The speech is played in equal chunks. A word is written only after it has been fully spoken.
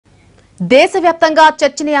దేశవ్యాప్తంగా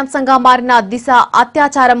చర్చనీయాంశంగా మారిన దిశ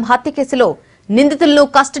అత్యాచారం హత్య కేసులో నిందితులను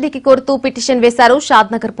కస్టడీకి కోరుతూ పిటిషన్ వేశారు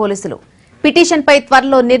షాద్నగర్ పోలీసులు. పిటిషన్పై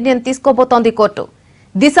త్వరలో నిర్ణయం తీసుకోబోతోంది కోర్టు.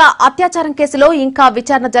 దిశ అత్యాచారం కేసులో ఇంకా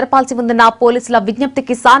విచారణ జరపాల్సి ఉందన్న పోలీసుల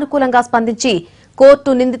విజ్ఞప్తికి సానుకూలంగా స్పందించి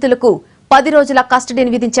కోర్టు నిందితులకు 10 రోజుల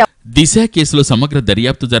కస్టడీని విధించారు. దిశ కేసులో సమగ్ర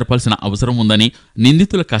దర్యాప్తు జరపాల్సిన అవసరం ఉందని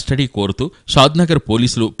నిందితుల కస్టడీ కోరుతూ షాద్నగర్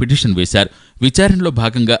పోలీసులు పిటిషన్ వేశారు. విచారణలో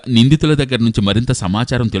భాగంగా నిందితుల దగ్గర నుంచి మరింత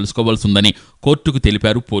సమాచారం తెలుసుకోవాల్సిందని కోర్టుకు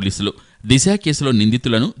తెలిపారు పోలీసులు. దిశ కేసులో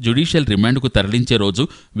నిందితులను జ్యుడిషియల్ రిమాండ్కు తరలించే రోజు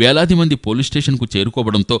వేలాది మంది పోలీస్ స్టేషన్కు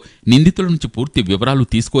చేరుకోవడంతో నిందితుల నుంచి పూర్తి వివరాలు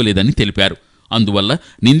తీసుకోలేదని తెలిపారు. అందువల్ల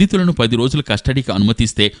నిందితులను 10 రోజుల కస్టడీకి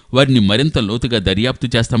అనుమతిస్తే వారిని మరింత లోతుగా దర్యాప్తు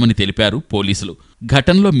చేస్తామని తెలిపారు పోలీసులు.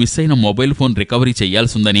 ఘటనలో మిస్ అయిన మొబైల్ ఫోన్ రికవరీ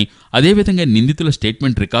చేయాల్సిందని, అదేవిధంగా నిందితుల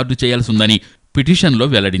స్టేట్మెంట్ రికార్డు చేయాల్సిందని పిటిషన్లో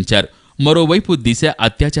వెల్లడించారు. మరోవైపు దిశ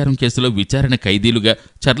అత్యాచారం కేసులో విచారణ ఖైదీలుగా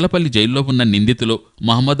చర్లపల్లి జైల్లో ఉన్న నిందితులు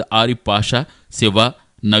మహమ్మద్ ఆరిఫ్ పాషా, శివ,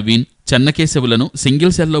 నవీన్, చెన్నకేశవులను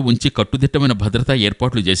సింగిల్ సెల్లో ఉంచి కట్టుదిట్టమైన భద్రతా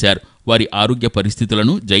ఏర్పాట్లు చేశారు. వారి ఆరోగ్య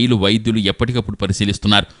పరిస్థితులను జైలు వైద్యులు ఎప్పటికప్పుడు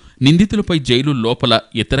పరిశీలిస్తున్నారు. నిందితులపై జైలు లోపల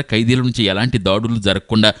ఇతర ఖైదీల నుంచి ఎలాంటి దాడులు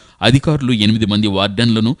జరగకుండా అధికారులు 8 మంది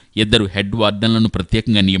వార్డెన్లను, 2 హెడ్ వార్డెన్లను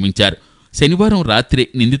ప్రత్యేకంగా నియమించారు. శనివారం రాత్రి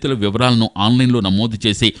నిందితుల వివరాలను ఆన్లైన్లో నమోదు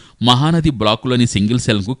చేసి మహానది బ్లాకులోని సింగిల్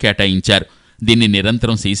సెల్కు కేటాయించారు. దీన్ని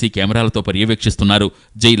నిరంతరం సీసీ కెమెరాలతో పర్యవేక్షిస్తున్నారు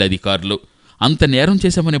జైలు అధికారులు. అంత నేరం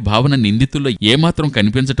చేశామనే భావన నిందితుల్లో ఏమాత్రం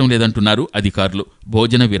కనిపించటం లేదంటున్నారు అధికారులు.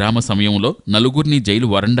 భోజన విరామ సమయంలో నలుగురిని జైలు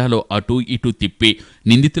వరండాలో అటూ ఇటూ తిప్పి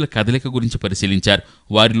నిందితుల కదలిక గురించి పరిశీలించారు.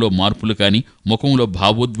 వారిలో మార్పులు కానీ, ముఖంలో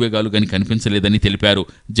భావోద్వేగాలు కానీ కనిపించలేదని తెలిపారు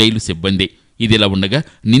జైలు సిబ్బంది. ఇదిలా ఉండగా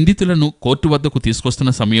నిందితులను కోర్టు వద్దకు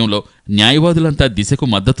తీసుకొస్తున్న సమయంలో న్యాయవాదులంతా దిశకు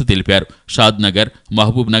మద్దతు తెలిపారు. షాద్నగర్,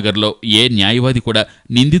 మహబూబ్ నగర్లో ఏ న్యాయవాది కూడా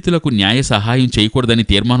నిందితులకు న్యాయ సహాయం చేయకూడదని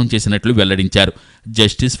తీర్మానం చేసినట్లు వెల్లడించారు.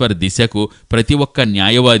 జస్టిస్ ఫర్ దిశకు ప్రతి ఒక్క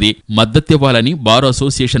న్యాయవాది మద్దతివ్వాలని బార్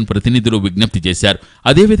అసోసియేషన్ ప్రతినిధులు విజ్ఞప్తి చేశారు.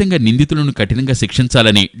 అదేవిధంగా నిందితులను కఠినంగా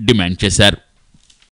శిక్షించాలని డిమాండ్ చేశారు.